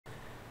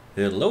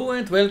Hello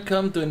and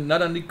welcome to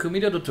another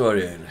Nikomedia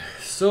tutorial.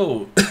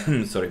 So,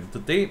 sorry,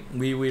 today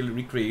we will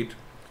recreate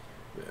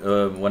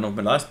one of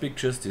my last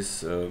pictures,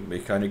 this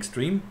mechanic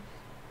stream.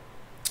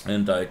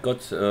 And I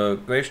got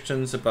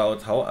questions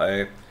about how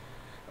I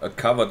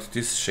covered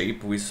this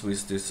shape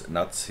with these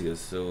nuts here,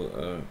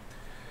 so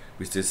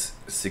with these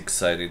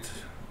six-sided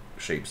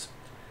shapes.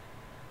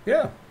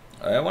 Yeah,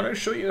 I want to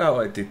show you how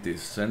I did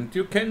this, and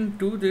you can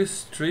do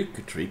this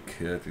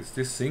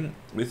this thing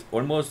with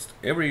almost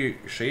every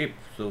shape.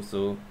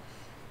 So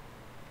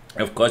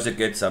of course you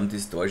get some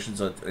distortions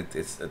at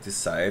the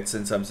sides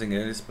and something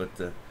else, but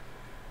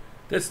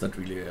that's not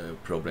really a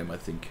problem, I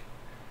think.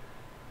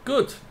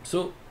 Good.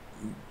 So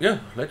yeah,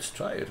 let's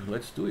try it.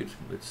 Let's do it.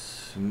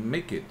 Let's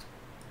make it.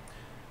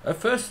 I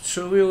first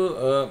show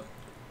you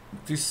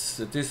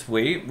this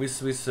way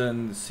with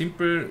a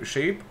simple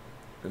shape.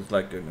 It's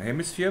like a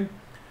hemisphere.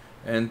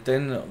 And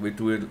then we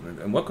do a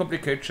more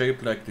complicated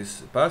shape like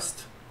this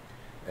bust,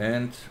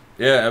 and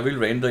yeah, I will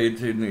render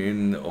it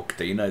in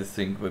Octane, I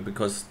think,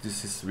 because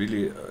this is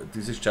really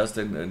this is just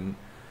a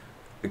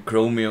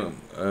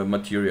chromium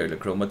material, a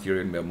chrome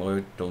material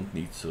memory don't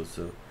need so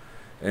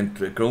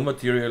and a chrome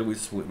material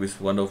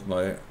with one of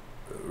my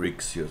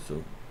rigs here,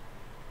 so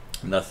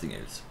nothing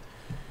else.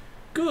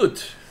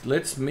 Good,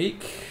 let's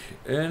make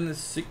a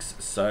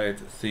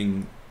six-side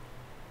singly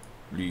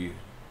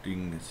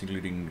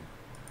ding.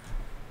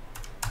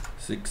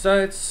 6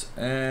 sides,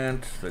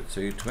 and let's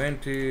say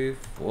 20,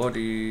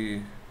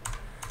 40,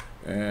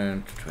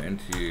 and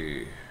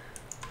 20.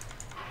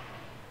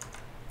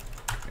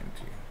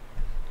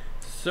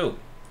 So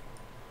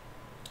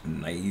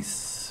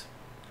nice.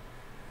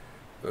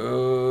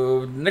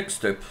 Next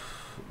step,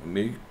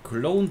 we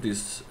clone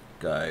this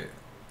guy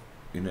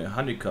in a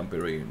honeycomb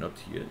array, not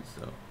here.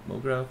 So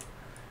MoGraph,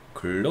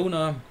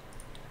 cloner,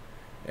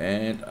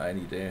 and I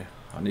need a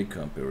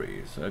honeycomb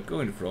array. So I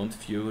go in front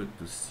view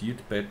to see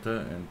it better,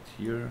 and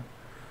here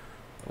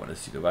I want to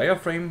see the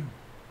wireframe,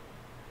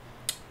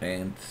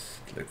 and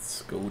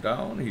let's go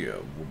down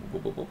here.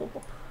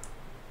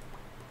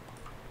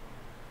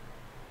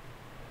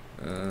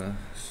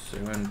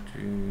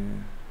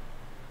 70.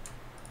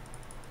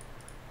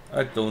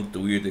 I don't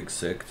do it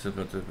exact,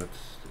 but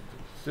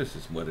this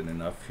is more than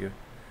enough here.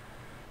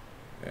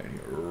 And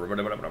here.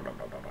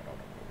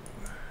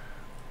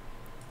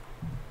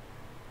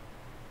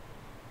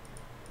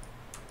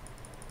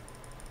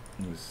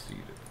 Let's see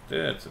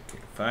that's okay,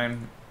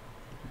 fine.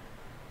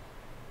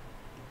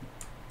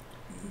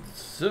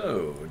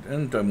 So,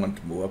 and I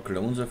want more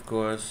clones, of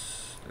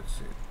course. Let's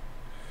see,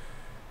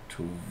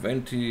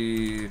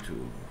 20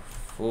 to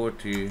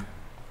 40.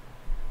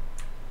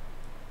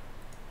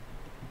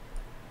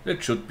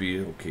 That should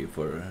be okay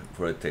for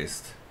a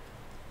test.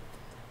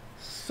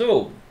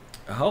 So,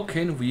 how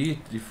can we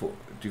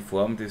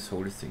deform this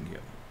whole thing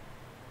here?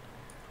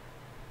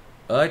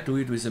 I do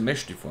it with a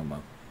Mesh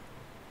Deformer.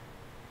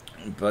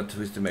 But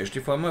with the Mesh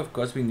Deformer, of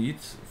course, we need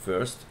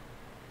first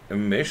a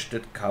mesh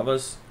that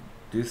covers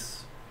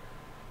this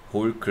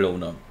whole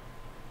cloner,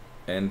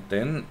 and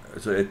then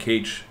so a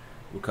cage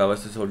who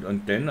covers this whole,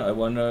 and then I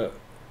wanna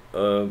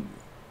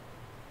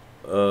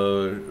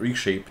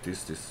reshape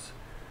this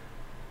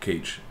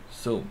cage.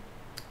 So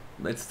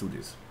let's do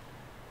this.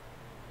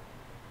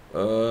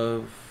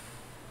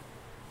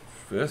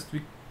 First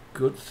we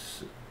could,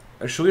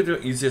 I'll show you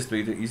the easiest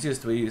way. The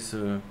easiest way is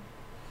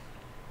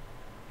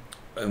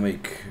I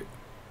make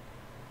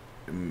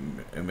a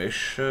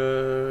mesh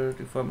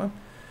deformer.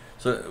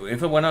 So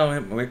if I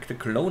wanna make the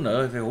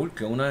cloner, the whole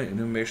cloner in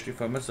a mesh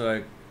deformer, so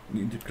I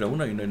need the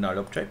cloner in a null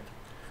object,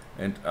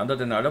 and under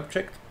the null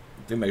object,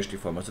 the mesh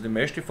deformer. So the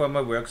mesh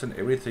deformer works on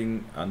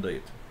everything under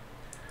it.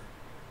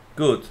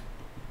 Good.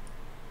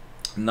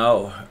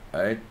 Now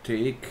I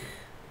take,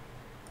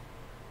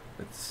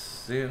 let's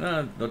say,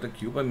 no, not a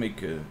cube, I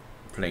make a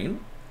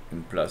plane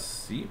in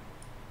 +C.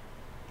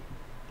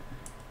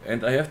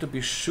 And I have to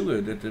be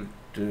sure that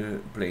the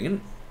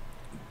plane,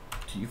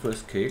 T for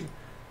scale,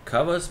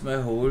 covers my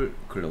whole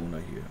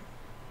cloner here.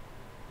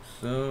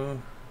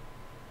 So,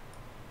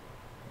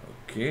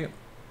 okay,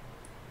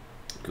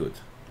 good.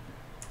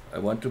 I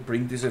want to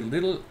bring this a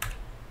little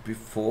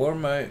before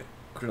my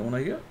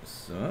cloner here,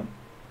 so,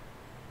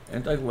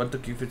 and I want to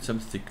give it some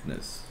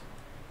thickness.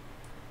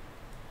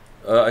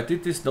 I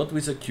did this not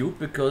with a cube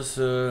because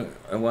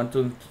I want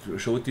to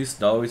show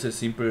this now with a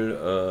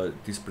simple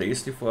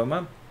displace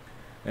deformer.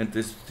 And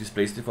this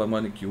displace deformer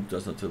on a cube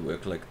does not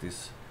work like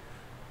this.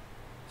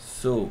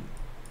 So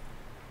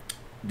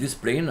this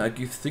plane I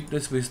give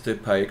thickness with the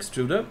pi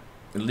extruder.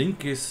 The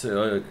link is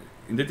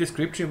in the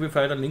description. You will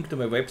find a link to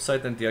my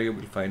website, and there you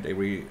will find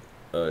every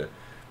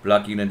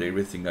plugin and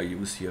everything I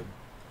use here.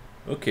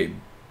 Okay,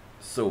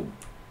 so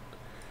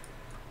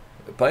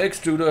pi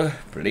extruder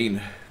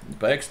plane,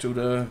 pi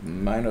extruder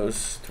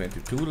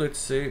 -22, let's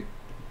say.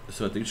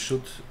 So this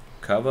should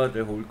cover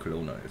the whole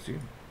cloner, you see.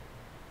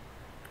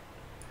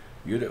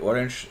 Here the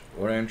orange,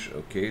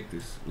 okay,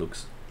 this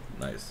looks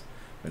nice.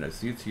 When I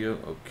see it here,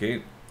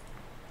 okay.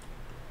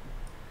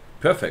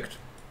 Perfect.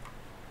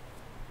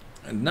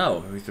 And now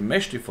with the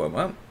Mesh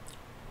Deformer,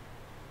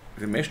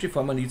 the Mesh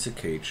Deformer needs a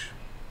cage,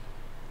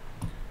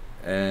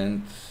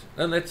 and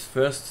let's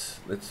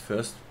first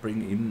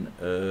bring in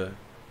a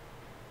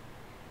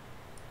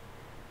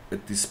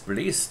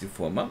displace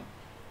deformer.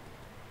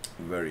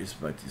 Where is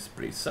my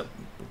displacer?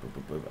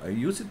 I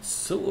use it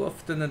so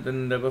often and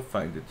then never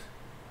find it.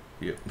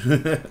 Here.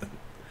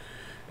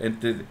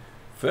 And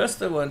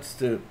first I want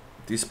the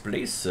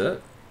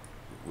displacer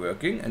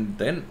working and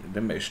then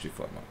the Mesh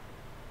Deformer.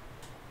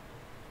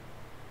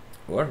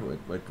 Or wait.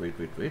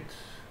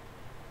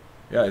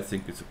 Yeah, I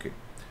think it's okay.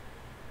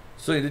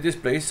 So in the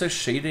displacer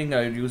shading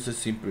I use a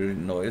simple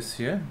noise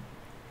here.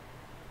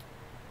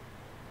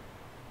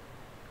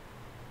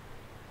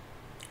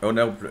 Oh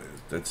no,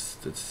 that's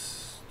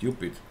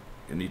stupid.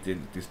 I need the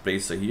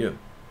displacer here.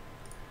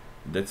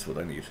 That's what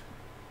I need.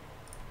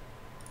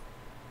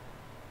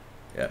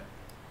 Yeah,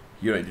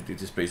 here I did the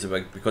displacer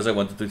because I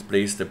wanted to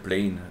displace the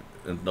plane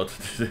and not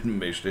the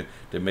mesh.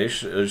 The mesh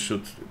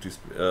should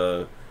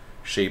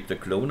shape the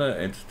cloner,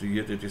 and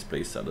here the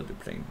displacer under the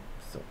plane.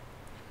 So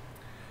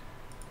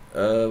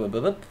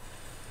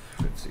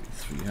let's see,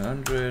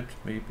 300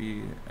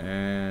 maybe,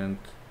 and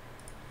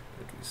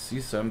let me see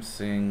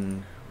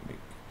something. Make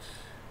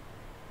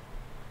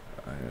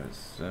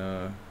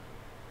it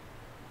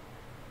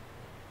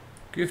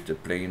give the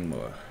plane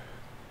more.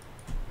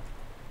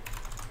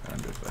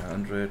 100 by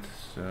 100.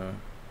 So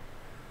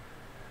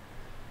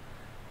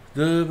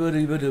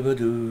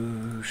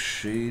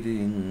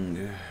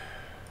shading.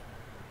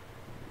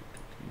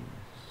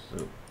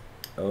 So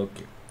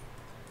okay.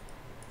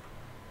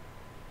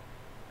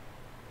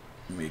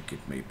 Make it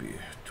maybe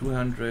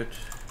 200.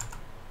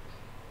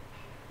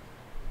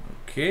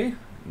 Okay,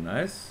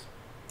 nice.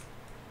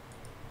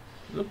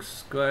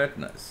 Looks quite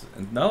nice.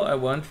 And now I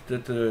want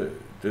that the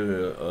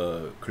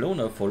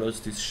cloner follows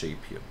this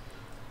shape here.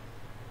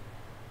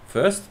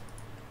 First,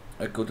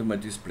 I go to my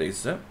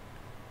displacer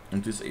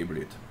and disable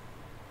it.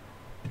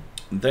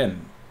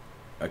 Then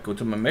I go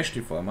to my Mesh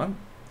Deformer,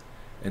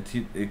 and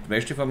the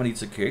Mesh Deformer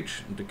needs a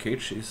cage, and the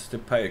cage is the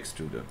pie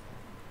extruder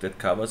that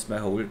covers my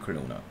whole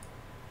cloner.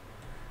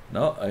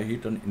 Now I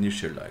hit on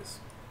initialize.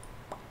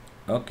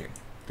 Okay,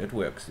 that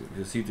works. If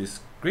you see this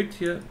grid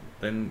here,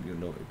 then you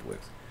know it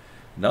works.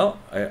 Now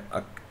I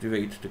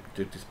activate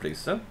the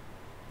displacer.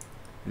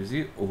 You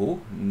see,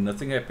 oh,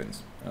 nothing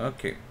happens.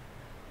 Okay.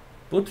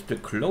 Put the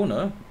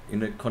cloner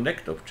in a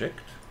connect object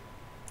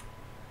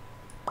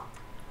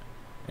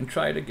and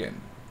try it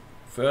again.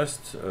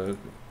 First,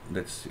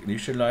 let's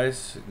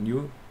initialize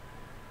new.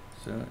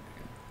 So,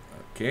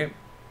 okay,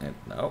 and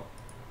now,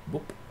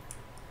 boop.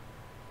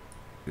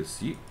 You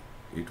see,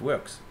 it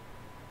works.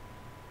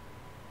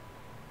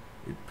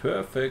 It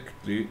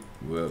perfectly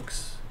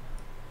works.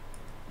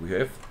 We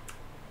have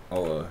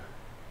our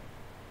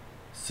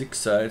 6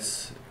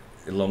 sides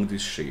along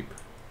this shape.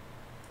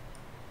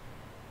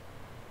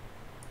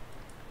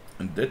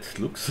 And that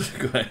looks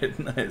quite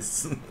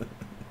nice.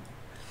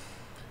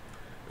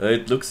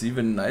 It looks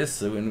even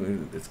nicer when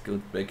we, let's go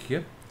back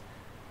here.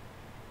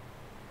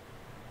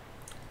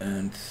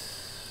 And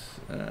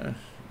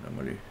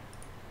normally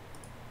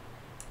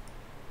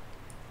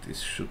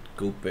this should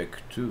go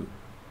back too.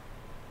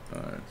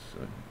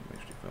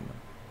 Mesh Deformer.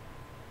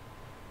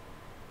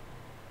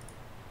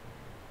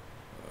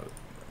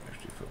 Mesh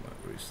Deformer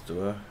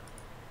restore.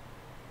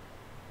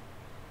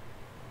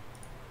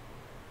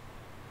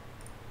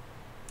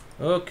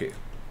 Okay,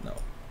 now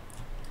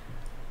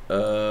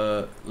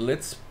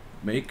let's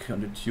make on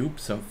the tube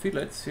some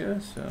fillets here.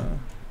 So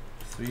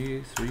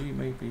three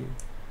maybe.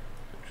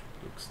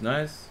 That looks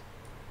nice.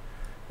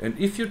 And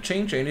if you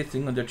change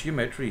anything on the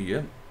geometry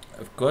here,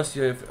 of course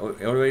you have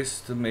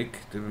always to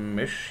make the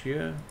mesh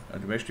here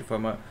and the Mesh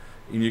Deformer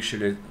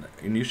initialize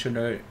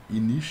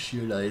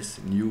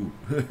new.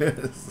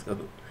 So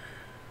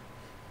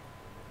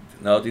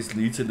now this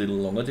needs a little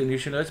longer to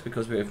initialize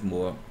because we have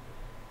more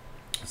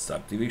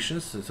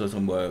subdivisions, so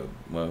some more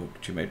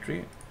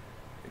geometry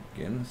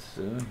again.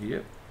 So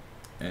here,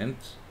 and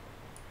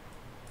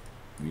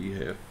we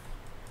have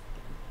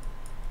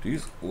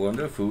this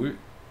wonderful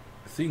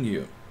thing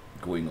here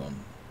going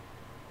on.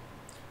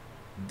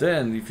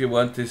 Then if you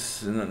want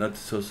this not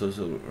so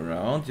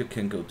round, you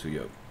can go to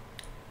your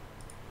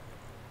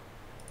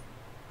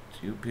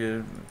tube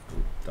here,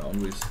 go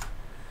down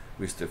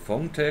with the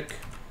foam tag.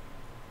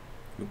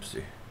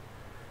 Oopsie.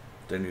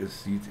 Then you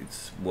see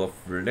it's more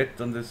flat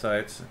on the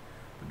sides,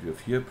 but you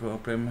have here a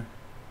problem.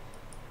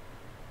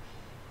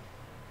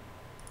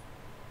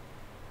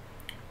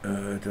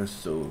 There's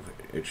so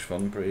edge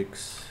foam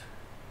breaks.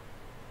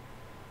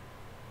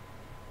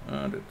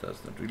 That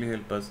does not really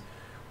help us.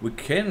 We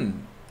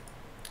can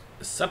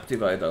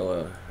subdivide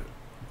our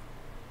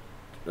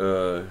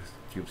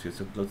tubes here.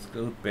 So let's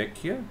go back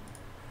here.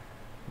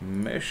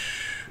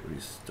 Mesh,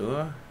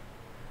 restore.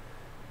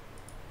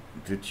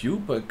 The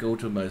tube, I go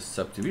to my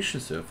subdivision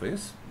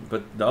surface,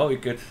 but now I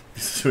get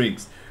these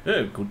rings.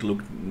 It could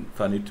look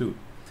funny too.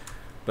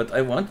 But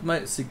I want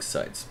my 6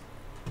 sides.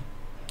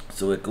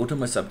 So I go to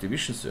my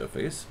subdivision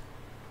surface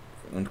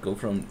and go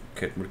from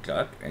Catmull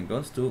Clark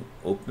angles to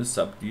open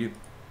subd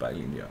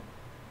bilinear.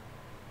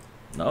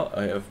 Now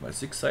I have my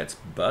 6 sides,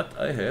 but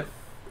I have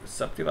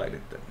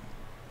subdivided them.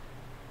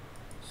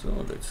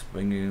 So let's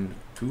bring in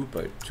 2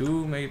 by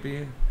 2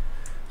 maybe.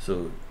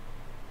 So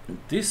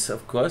this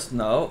of course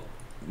now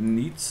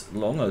needs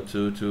longer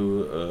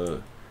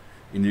to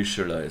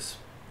initialize,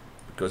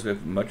 because we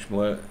have much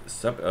more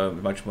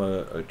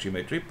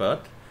geometry,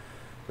 but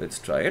let's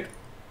try it.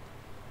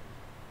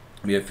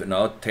 We have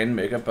now 10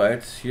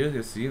 megabytes here,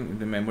 you see, in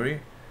the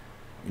memory.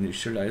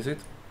 Initialize it.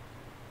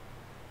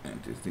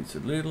 And this needs a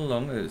little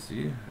longer, you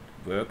see.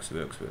 It works.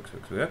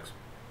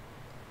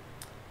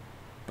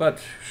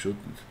 But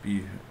shouldn't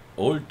be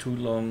all too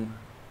long.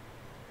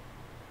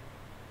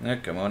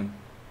 Come on.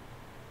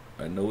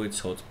 I know it's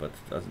hot, but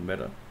it doesn't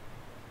matter.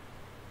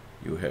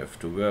 You have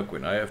to work.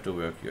 When I have to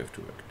work, you have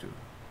to work too.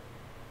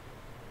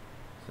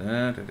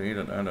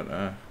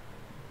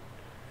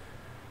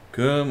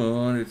 Come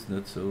on, it's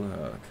not so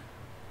hard.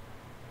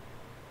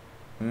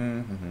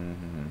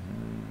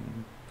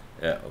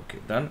 Yeah, okay,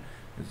 done.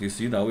 As you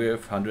see, now we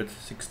have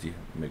 160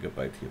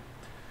 megabyte here.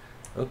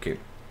 Okay,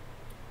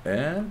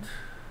 and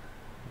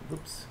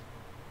whoops.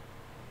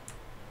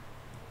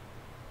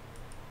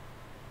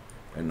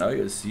 And now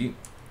you see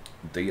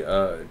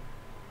the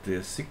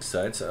 6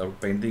 sides are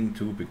bending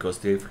too, because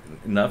they have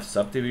enough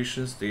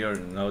subdivisions. They are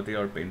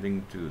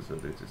bending too. So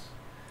this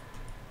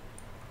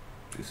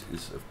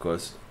is of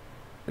course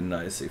a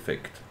nice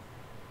effect.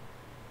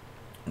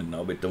 And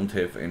now we don't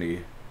have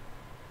any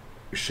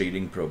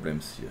shading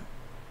problems here.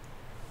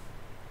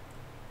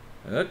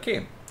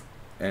 Okay,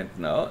 and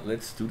now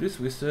let's do this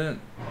with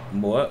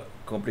more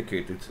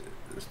complicated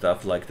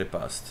stuff like the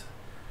bust.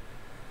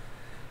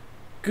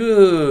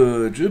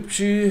 Good,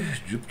 jupchi,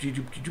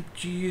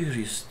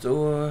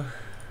 restore.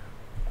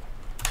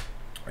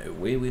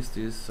 Away with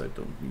this. I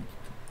don't need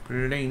the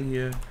plane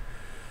here.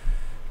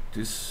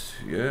 This,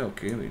 yeah,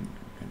 okay, we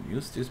can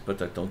use this,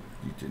 but I don't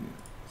need any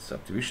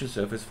subdivision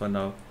surface for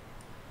now.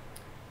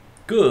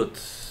 Good.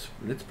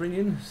 Let's bring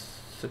in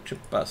such a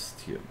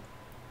bust here.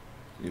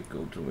 You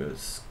go to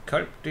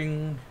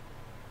sculpting,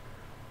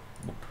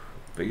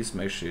 base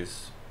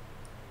meshes,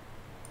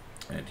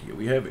 and here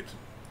we have it.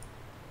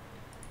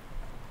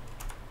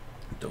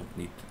 Don't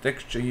need the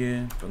texture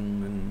here.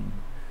 And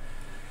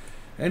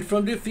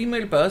from the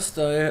female bust,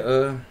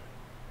 I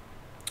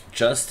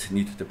just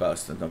need the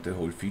bust and not the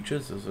whole feature.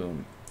 So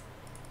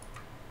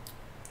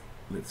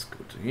let's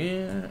go to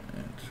here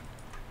and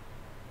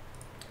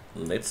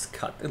let's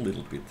cut a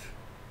little bit.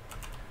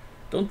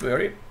 Don't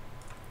worry,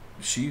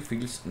 she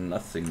feels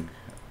nothing,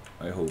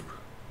 I hope.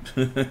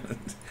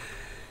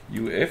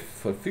 UF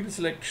for fill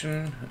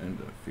selection, and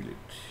I fill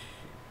it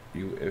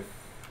UF,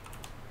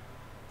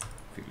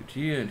 fill it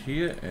here and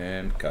here,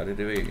 and cut it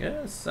away.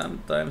 Yeah,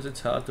 sometimes it's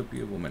hard to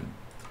be a woman.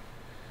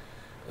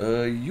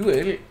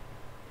 UL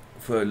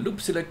for loop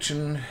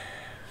selection,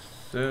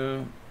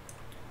 so,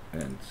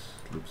 and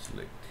loop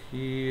select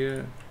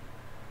here,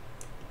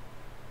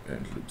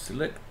 and loop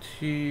select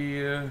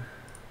here,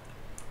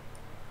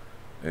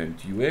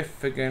 and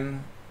UF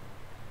again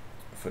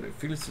for the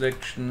fill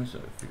selection, so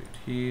I fill it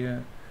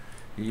here,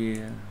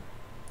 here,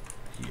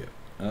 here.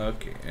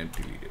 Okay, and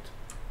delete it.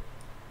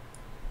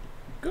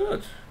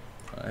 Good,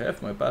 I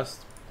have my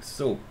bust.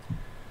 So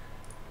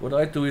what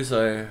I do is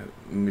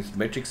with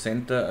Magic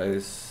Center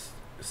I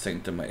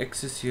center my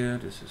axis here.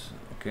 This is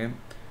okay.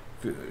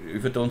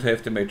 If you don't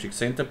have the Magic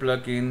Center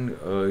plugin,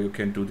 you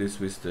can do this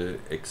with the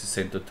Axis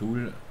Center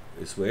tool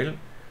as well.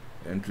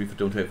 And if you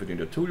don't have it in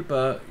the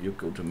toolbar, you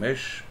go to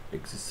Mesh,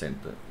 Axis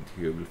Center, and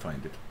here you will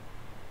find it.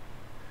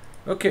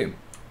 Okay,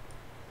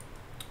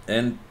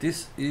 and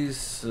this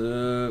is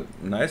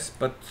nice,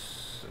 but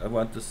I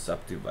want to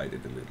subdivide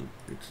it a little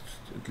bit,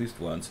 at least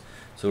once.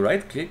 So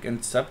right click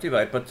and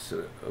subdivide, but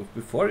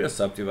before you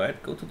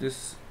subdivide, go to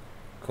this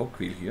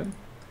cogwheel here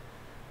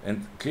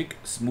and click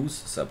smooth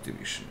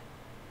subdivision.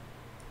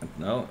 And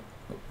now,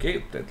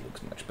 okay, that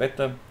looks much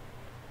better.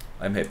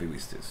 I'm happy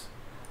with this.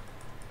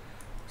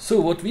 So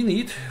what we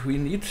need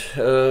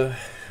the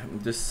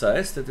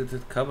size that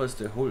it covers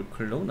the whole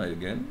clona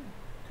again.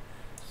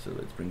 So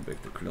let's bring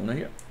back the clona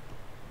here.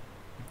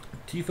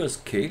 T for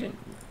scale,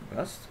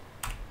 bust.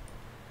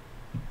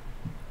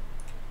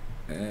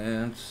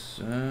 And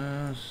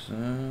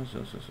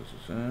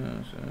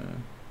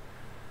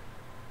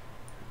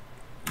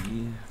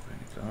bring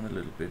it down a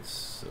little bit.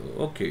 So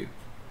okay.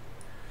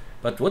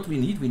 But what we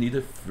need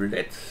a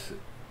flat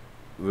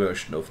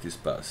version of this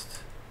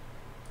bust.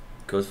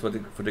 Because for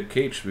the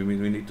cage we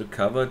need to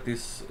cover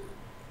this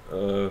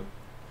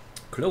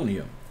clone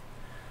here.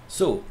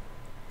 So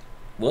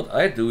what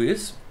I do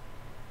is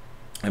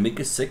I make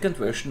a second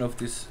version of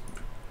this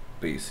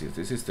base here.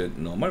 This is the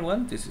normal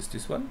one, this is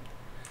this one.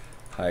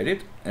 Hide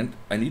it, and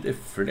I need a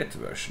flat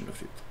version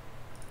of it.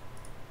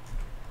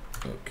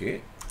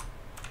 Okay,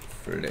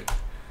 flat.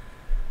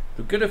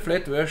 To get a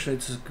flat version,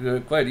 it's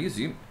quite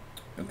easy.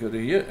 I go to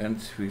here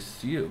and we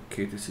see,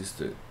 okay, this is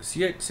the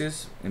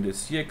Z-axis. In the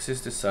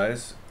Z-axis, the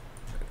size,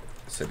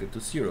 set it to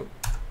 0.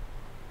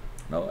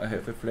 Now I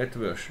have a flat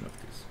version of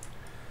this.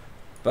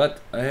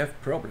 But I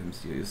have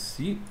problems here. You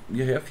see,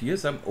 you have here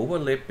some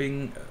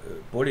overlapping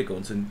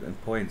polygons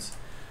and points.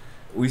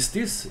 With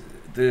this,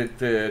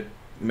 the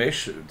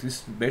mesh,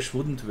 this mesh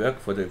wouldn't work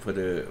for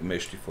the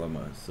mesh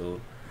deformer.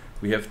 So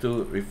we have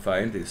to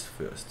refine this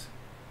first.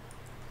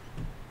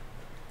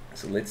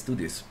 So let's do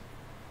this.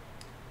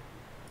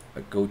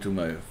 I go to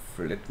my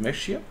flat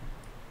mesh here.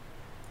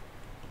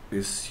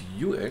 This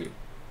UL.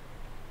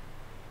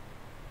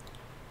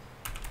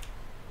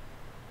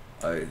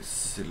 I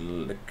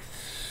select.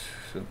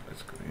 So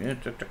let's go here.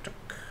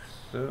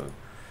 So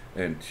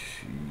and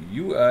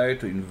UI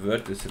to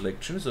invert the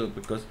selection. So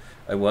because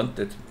I want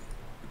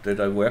that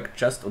I work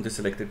just on the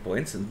selected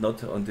points and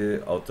not on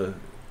the outer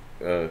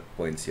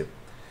points here.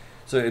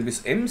 So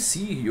with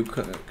MC you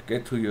can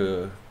get to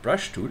your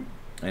brush tool,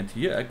 and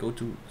here I go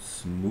to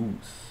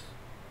smooth.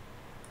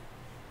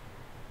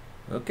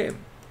 Okay,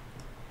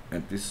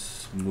 and this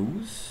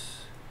smooth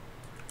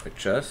I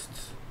just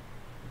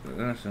a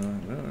little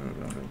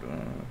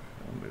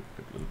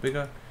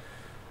bigger,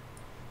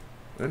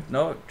 and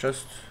now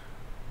just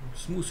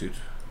smooth it.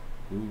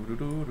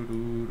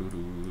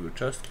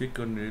 Just click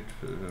on it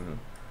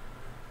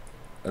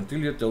until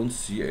you don't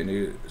see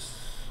any.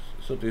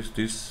 So this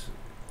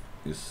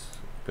is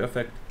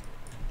perfect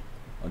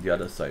on the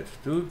other side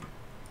too.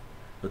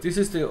 But this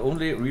is the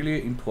only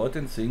really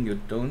important thing.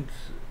 You don't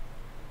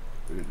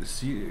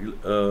see.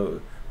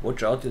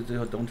 Watch out that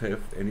you don't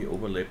have any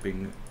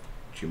overlapping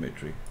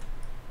geometry.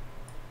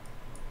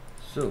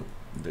 So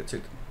that's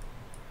it.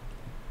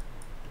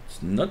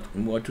 It's not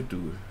more to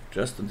do,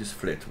 just on this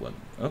flat one.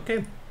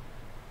 Okay.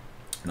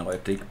 Now I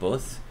take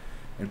both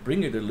and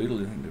bring it a little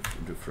in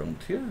the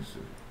front here. So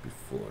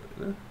before,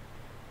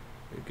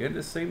 again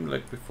the same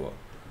like before.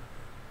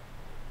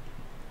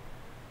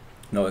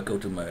 Now I go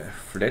to my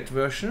flat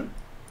version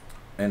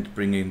and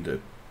bring in the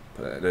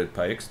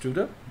pi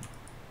extruder.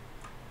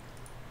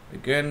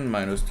 Again,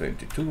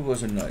 -22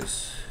 was a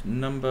nice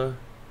number.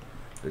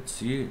 Let's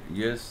see.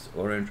 Yes,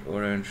 orange,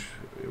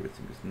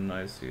 everything is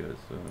nice here.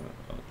 So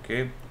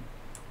okay,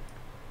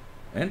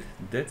 and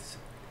that's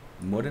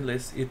more or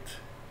less it.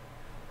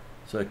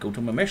 So I go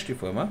to my mesh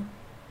deformer,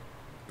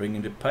 bring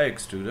in the pi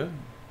extruder.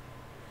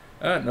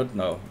 Not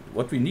now.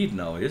 What we need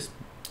now is,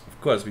 of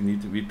course,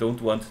 we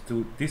don't want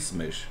to this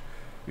mesh.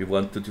 We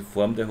want to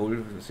deform the whole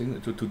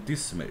thing to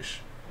this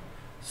mesh.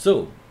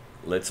 So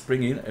let's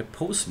bring in a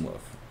pose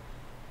morph.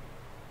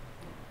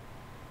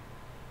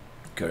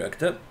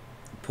 Character,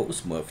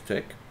 pose morph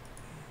tag,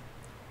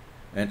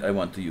 and I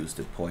want to use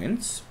the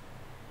points.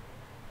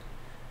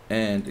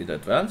 And in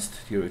advanced,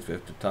 here we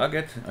have the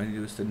target. I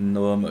use the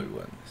normal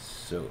one.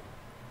 So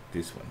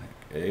this one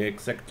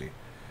exactly.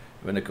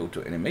 When I go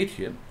to animate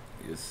here,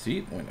 you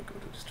see when I go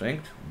to the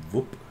strength,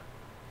 whoop,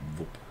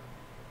 whoop,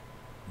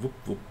 whoop,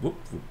 whoop, whoop,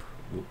 whoop,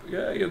 whoop.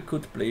 Yeah, you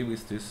could play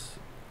with this.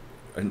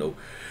 I know.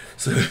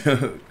 So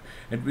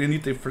and we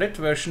need the flat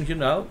version here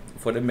now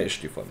for the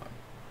mesh deformer.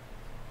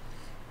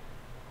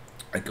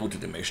 I go to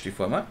the mesh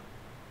deformer,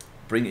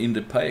 bring in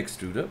the pi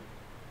extruder,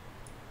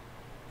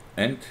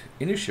 and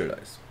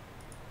initialize.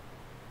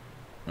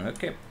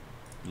 Okay,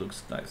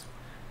 looks nice.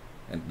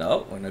 And now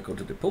when I go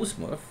to the pose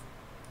morph,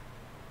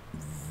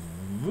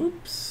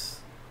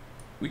 whoops,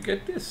 we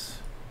get this.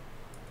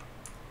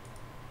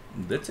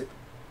 That's it.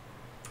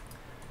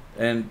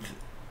 And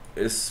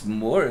as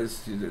more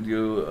as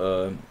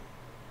you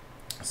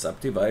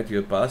subdivide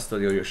your past or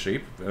your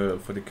shape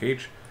for the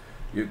cage,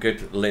 you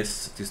get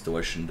less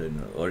distortion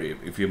than, or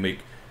if you make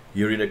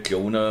here in a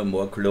cloner,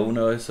 more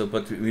cloner. So,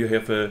 but we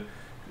have a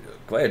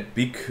quite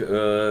big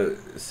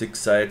 6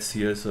 sides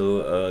here,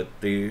 so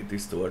they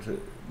distort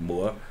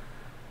more.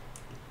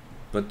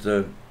 But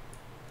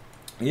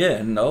yeah,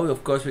 and now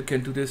of course we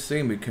can do the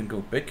same. We can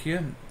go back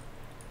here.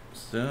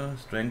 So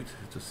strength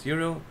to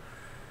 0.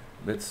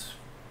 Let's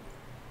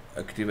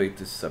activate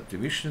the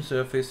subdivision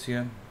surface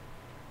here.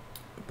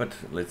 But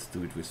let's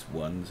do it with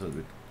 1, so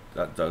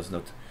that does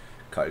not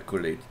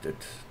calculate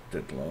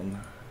that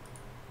long.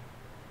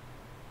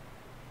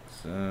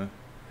 So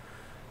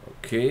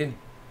okay,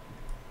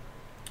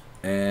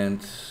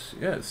 and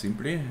yeah,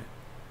 simply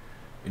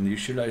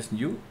initialize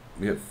new.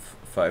 We have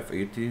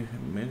 580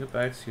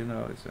 megabytes here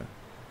now. It's a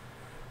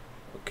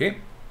okay.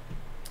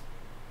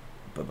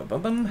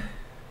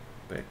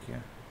 Back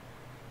here.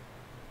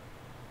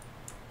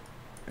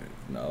 And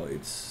now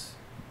it's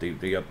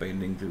they are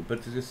bending too,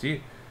 but you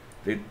see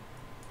they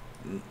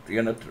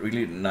are not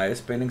really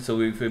nice bending.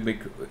 So if you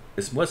make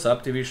as more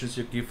subdivisions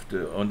you give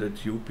on the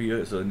tube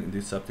here, so in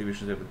these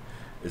subdivisions,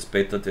 it's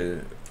better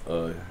the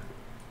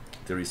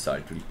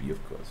result will be, of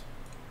course.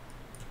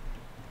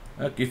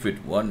 I'll give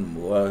it one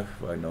more,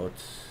 why not?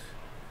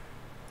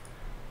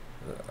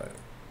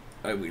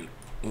 I will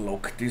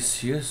lock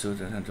this here so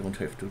that I don't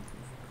have to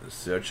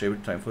search every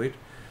time for it.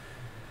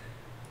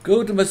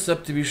 Go to my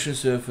subdivision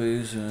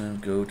surface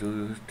and go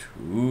to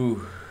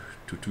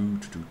 2,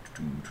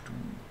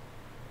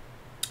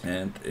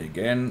 and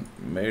again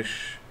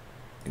mesh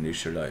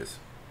initialize.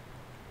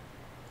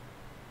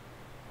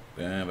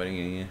 Well,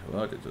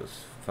 it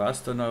was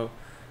faster now,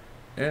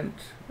 and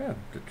yeah,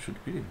 that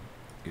should be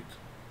it.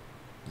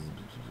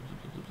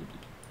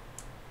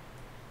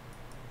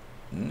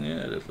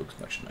 Yeah, that looks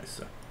much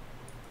nicer.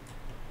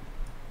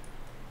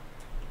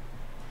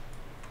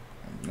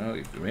 And now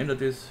if we render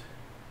this,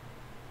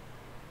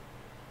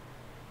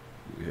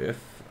 we have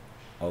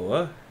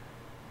our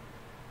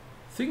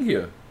thing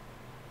here,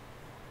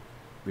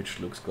 which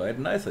looks quite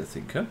nice, I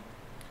think, huh?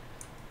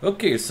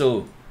 Okay,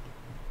 so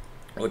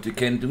what we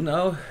can do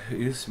now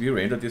is we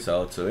render this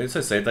out. So as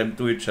I said, I'm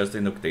doing it just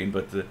in Octane,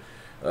 but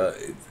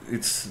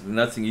it's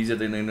nothing easier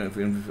than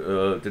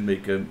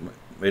make a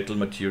metal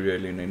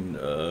material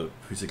in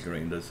physical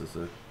renders.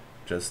 So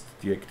just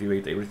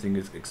deactivate everything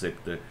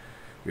except the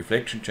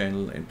reflection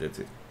channel, and that's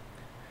it.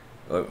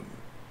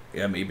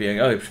 Yeah, maybe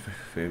I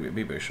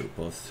should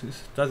pause. It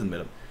doesn't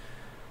matter.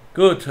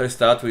 Good. I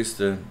start with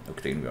the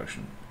Octane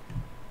version.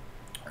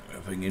 I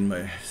bring in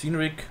my scene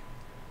rig.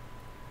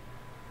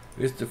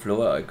 With the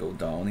floor, I go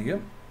down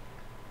here.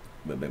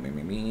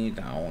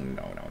 Down,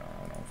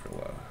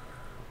 floor.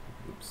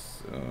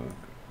 Oops.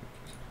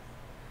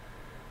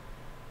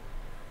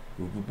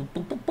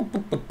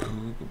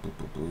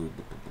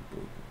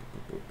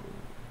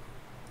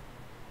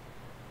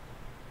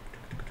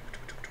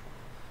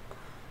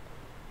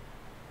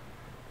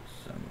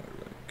 Somewhere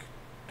like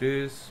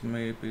this,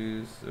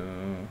 maybe.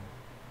 So.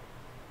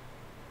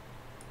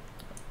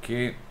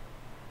 Okay.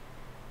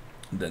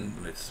 Then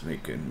let's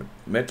make a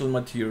metal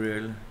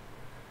material.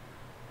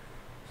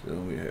 So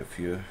we have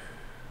here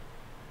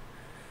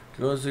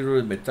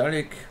glossyroll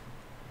metallic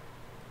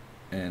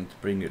and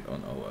bring it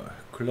on our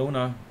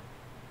cloner.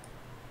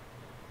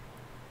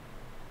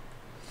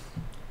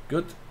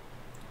 Good.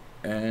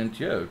 And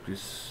yeah,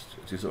 this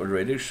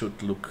already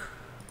should look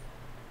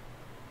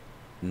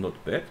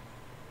not bad.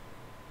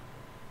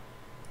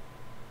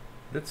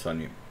 That's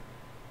funny.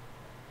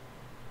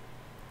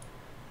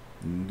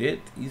 That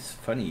is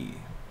funny.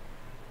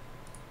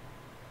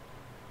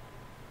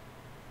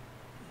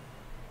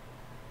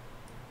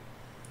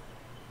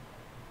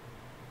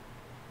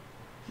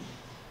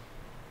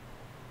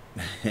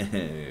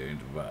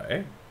 And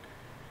why?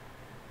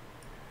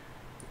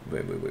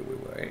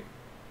 Why?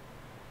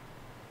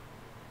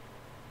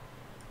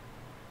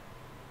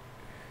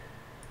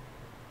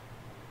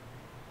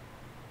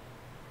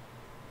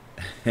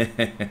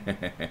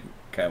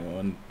 Come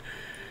on.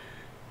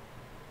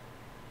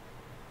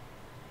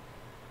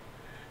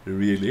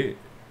 Really?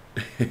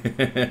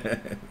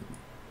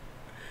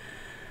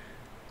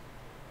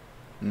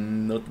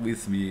 Not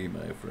with me,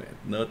 my friend.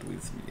 Not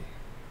with me.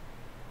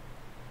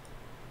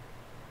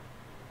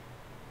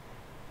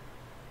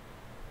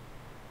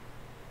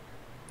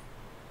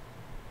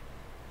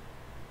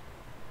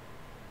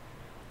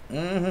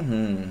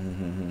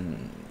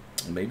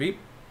 Maybe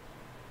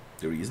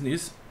the reason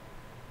is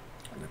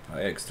the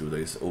pie extruder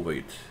is over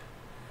it.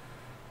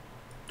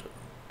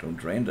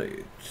 Don't render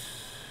it.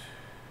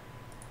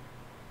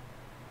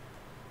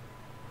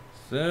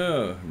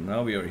 So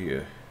now we are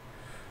here.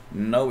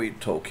 Now we're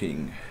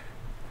talking.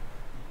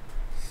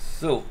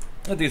 So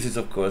this is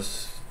of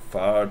course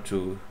far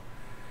too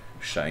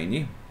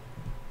shiny.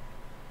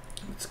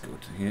 Let's go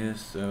to here.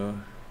 So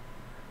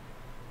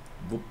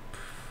whoop,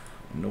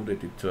 node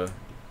editor.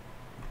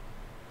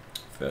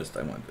 First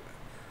I want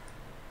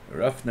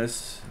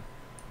roughness,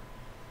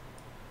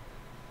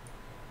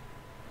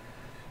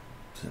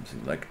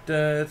 something like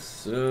that.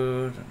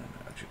 So then an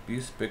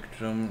RGB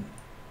spectrum.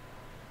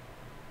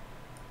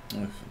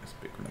 Let's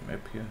pick on a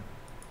map here.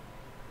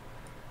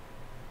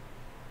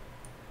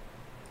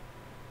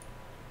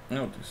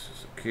 No, this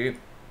is okay.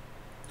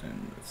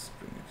 Then let's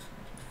bring it to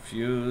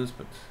diffuse,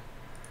 but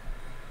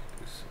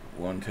this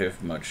won't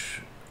have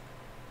much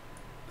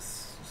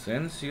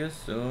sense here.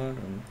 So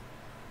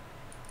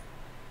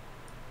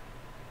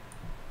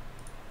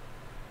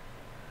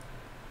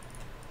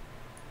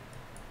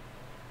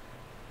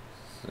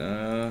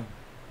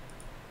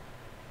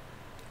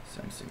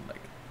something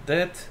like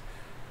that,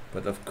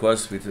 but of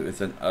course with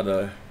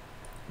another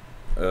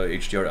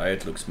HDRI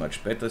it looks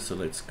much better. So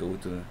let's go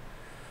to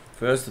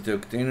first to the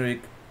Octane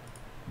rig.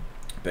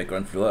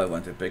 Background floor, I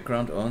want a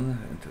background on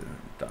and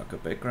a darker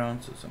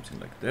background, so something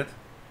like that.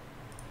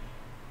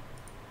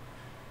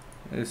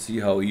 Let's see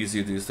how easy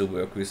it is to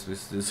work with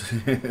this.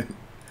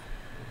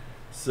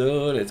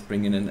 So let's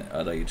bring in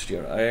another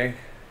HDRI.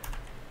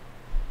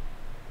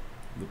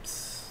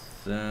 Oops.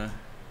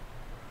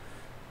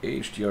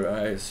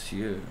 HDRI is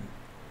here,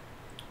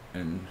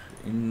 and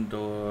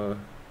indoor.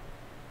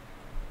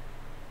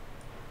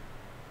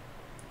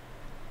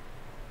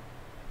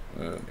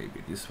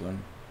 Maybe this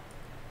one.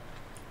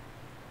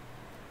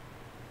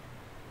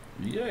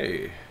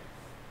 Yay!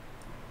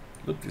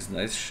 Look, this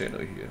nice shadow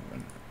here,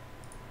 man.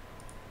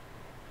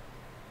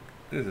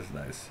 This is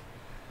nice.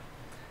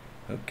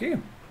 Okay,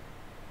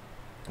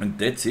 and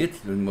that's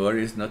it. The more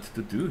is not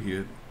to do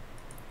here.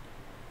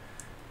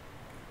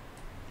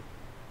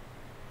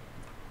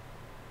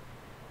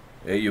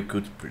 You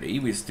could play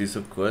with this,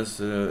 of course.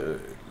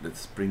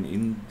 Let's bring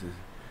in the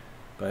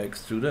pie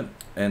extruder,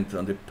 and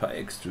on the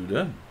pie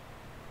extruder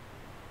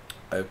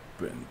I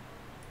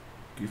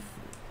give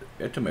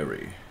atom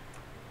array.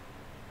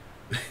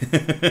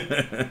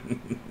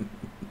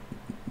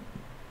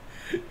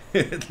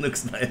 It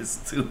looks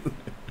nice too.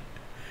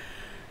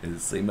 The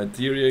same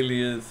material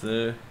here as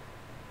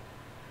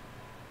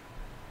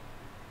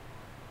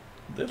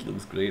that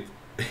looks great.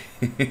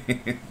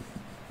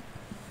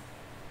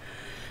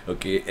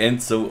 Okay,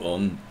 and so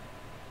on.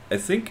 I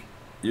think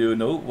you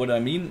know what I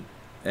mean,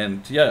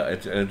 and yeah,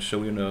 I'll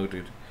show you now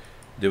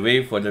the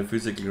way for the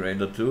physical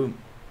render too.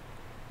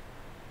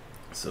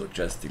 So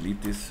just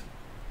delete this,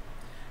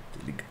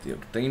 delete the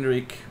OCTANE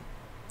rig,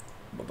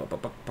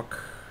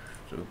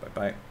 so bye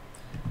bye,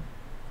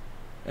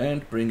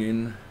 and bring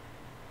in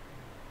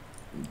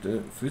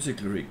the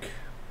physical rig.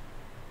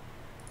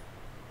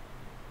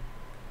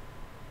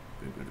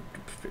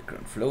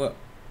 Background floor,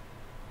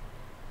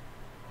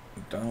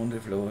 down the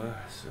floor,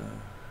 so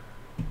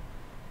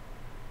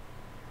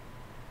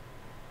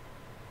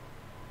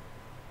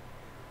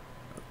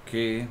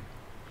okay,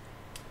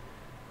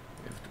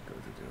 we have to go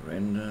to the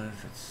render.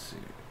 Let's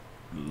see,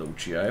 low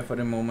GI for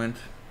the moment,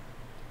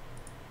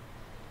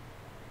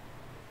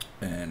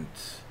 and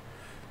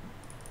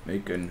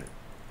make a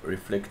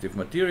reflective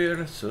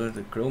material, so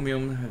the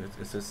chromium,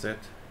 as I said,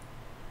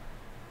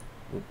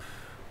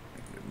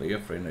 layer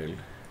Fresnel,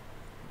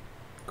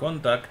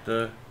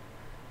 conductor,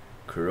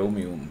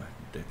 chromium,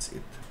 that's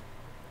it.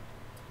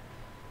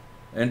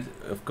 And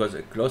of course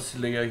a glossy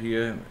layer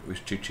here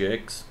with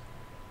GGX,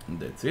 and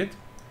that's it.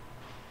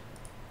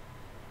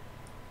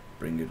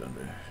 Bring it on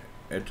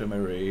the atom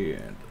array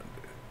and on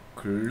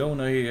the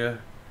cloner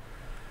here,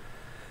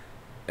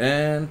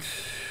 and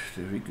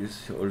the rig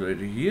is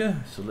already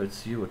here, so let's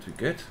see what we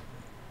get.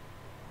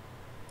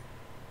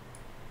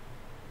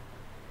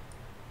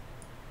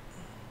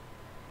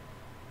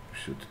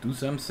 Should do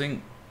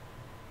something.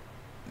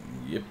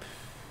 Yep,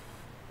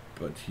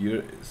 but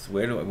here as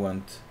well I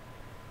want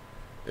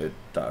a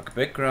dark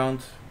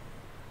background.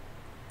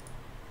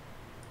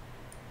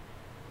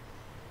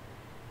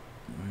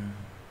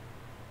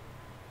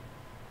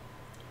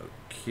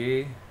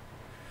 Okay,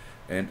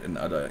 and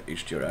another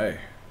HDRI,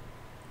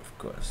 of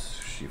course.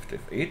 Shift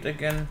F8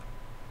 again.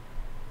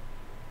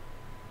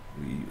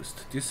 We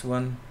used this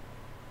one.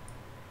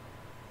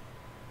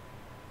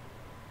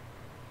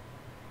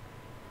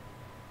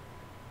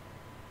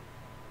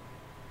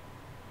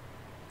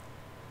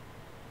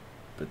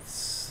 But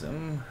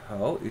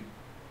somehow it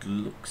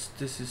looks,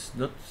 this is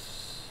not,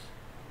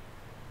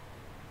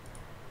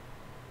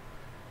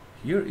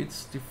 here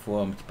it's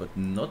deformed, but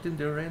not in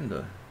the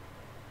render.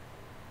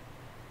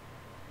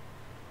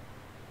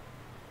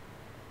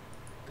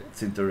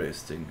 That's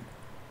interesting.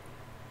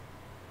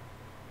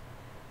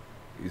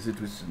 Is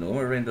it with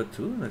normal render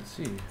too? Let's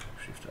see.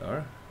 Shift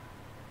R.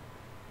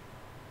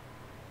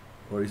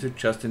 Or is it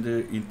just in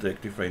the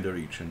interactive render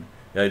region?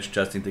 Yeah, it's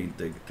just in the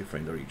interactive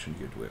render region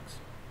here it works.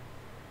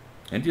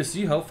 And you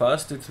see how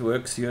fast it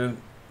works here,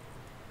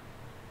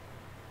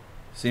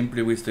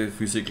 simply with the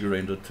physical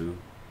render too.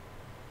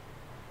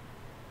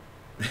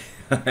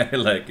 I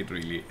like it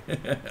really.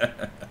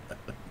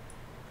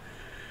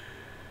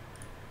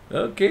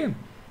 Okay,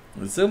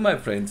 so my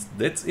friends,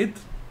 that's it.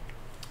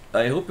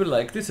 I hope you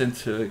like this, and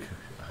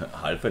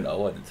half an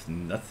hour, that's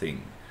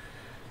nothing.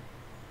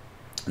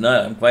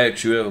 Now I'm quite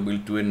sure we'll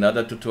do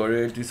another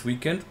tutorial this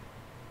weekend,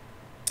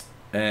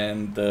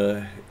 and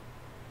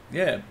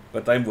yeah,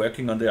 but I'm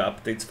working on the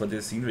updates for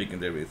the scene rig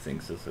and everything.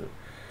 So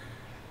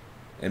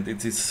and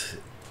it is,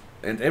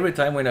 and every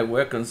time when I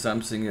work on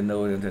something, you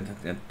know,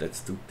 and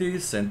let's do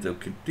this, and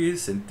okay,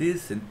 this and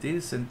this and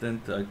this, and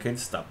then I can't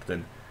stop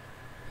then.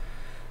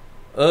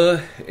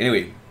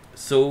 Anyway,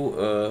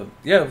 so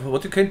yeah,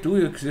 what you can do,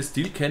 you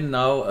still can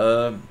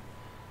now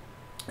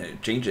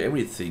change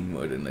everything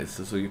more than less.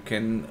 So you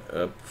can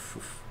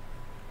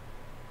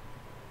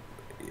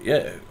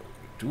yeah,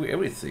 do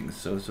everything.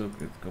 So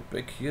go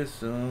back here.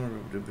 So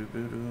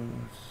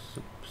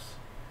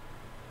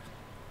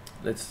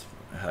let's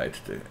hide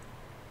the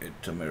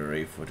atom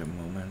array for the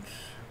moment,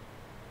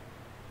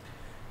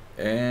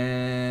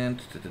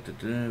 and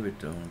we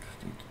don't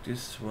need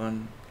this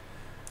one.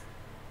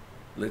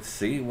 Let's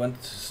say we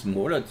want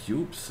smaller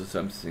tubes or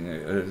something.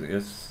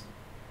 Yes,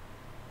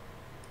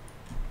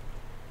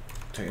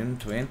 10,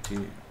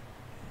 20.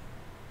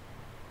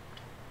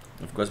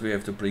 Of course, we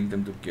have to bring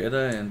them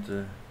together,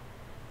 and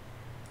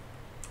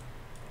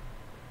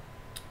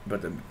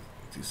but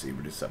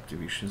disable the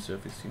subdivision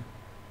surface here.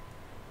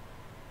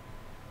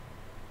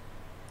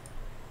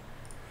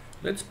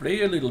 Let's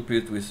play a little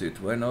bit with it.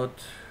 Why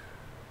not?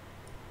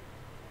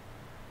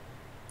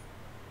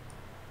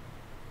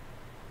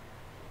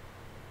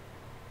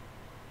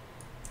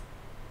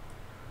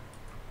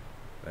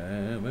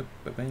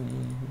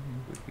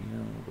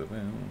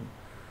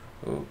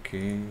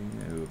 Okay.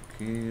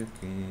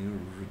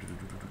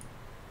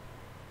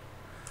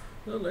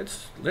 Well,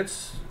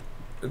 let's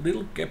a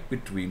little gap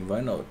between.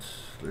 Why not?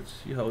 Let's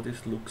see how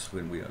this looks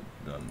when we are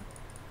done.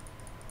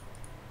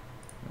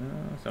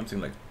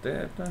 Something like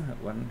that.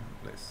 One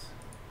less.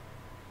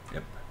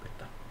 Yep,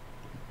 better.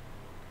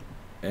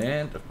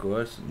 And of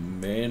course,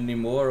 many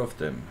more of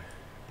them.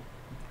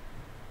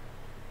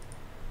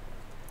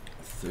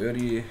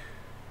 30.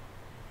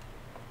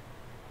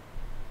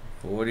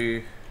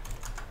 40.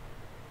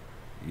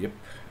 Yep.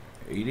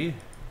 80.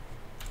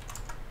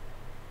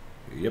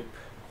 Yep.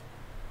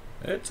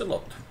 That's a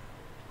lot.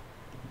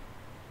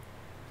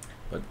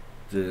 But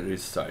the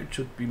result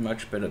should be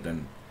much better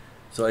than.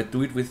 So I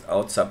do it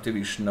without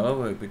subdivision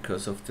now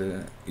because of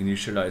the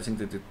initializing,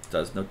 that it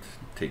does not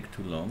take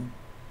too long.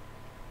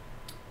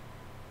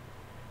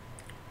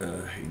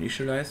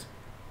 Initialize.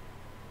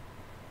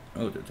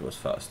 Oh, that was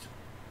fast.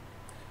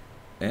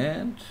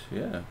 And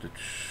yeah, that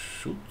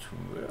should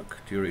work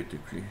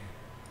theoretically.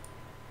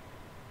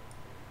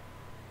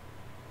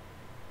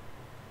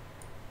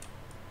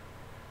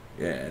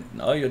 Yeah, and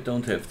now you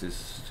don't have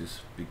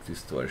this big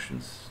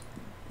distortions.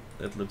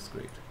 That looks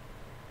great.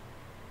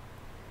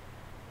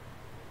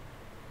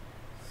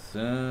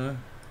 So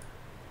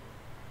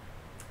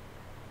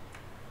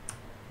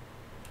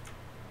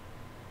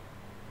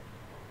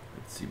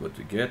let's see what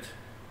we get.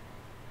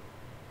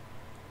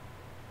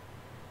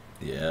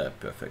 Yeah,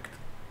 perfect.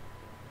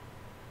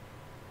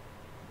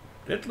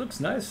 That looks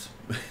nice.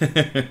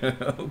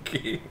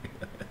 Okay.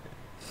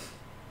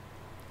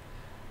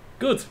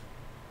 Good.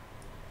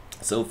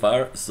 So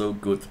far, so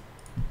good.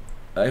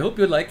 I hope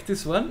you like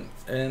this one,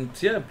 and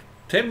yeah,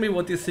 tell me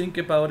what you think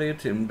about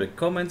it in the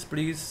comments,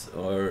 please,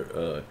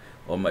 or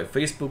on my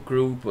Facebook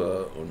group,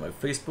 on my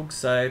Facebook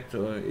site.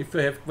 If you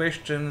have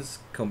questions,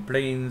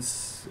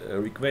 complaints,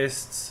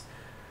 requests,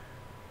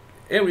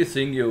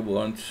 everything you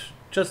want,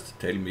 just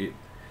tell me.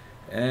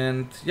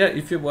 And yeah,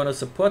 if you want to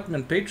support me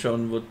on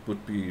Patreon,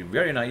 would be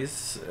very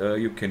nice,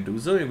 you can do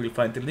so. You will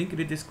find the link in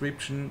the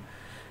description,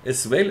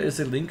 as well as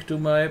a link to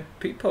my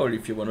PayPal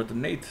if you want to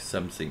donate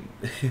something.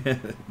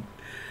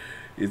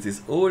 It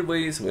is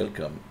always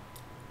welcome.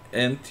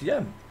 And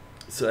yeah,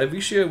 so I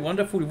wish you a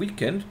wonderful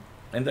weekend.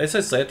 And as I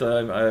said,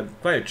 I'm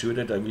quite sure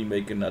that I will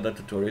make another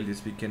tutorial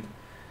this weekend.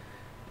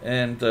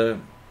 And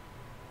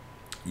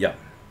yeah,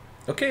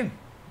 okay,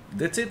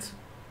 that's it.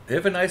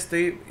 Have a nice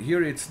day.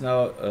 Here it's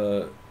now,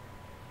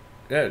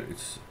 yeah,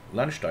 it's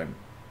lunchtime.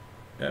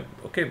 Yeah,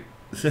 okay.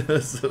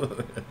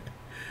 So,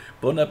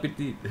 bon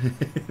appetit.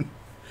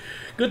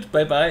 Gut,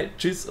 bye bye,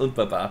 tschüss und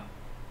baba.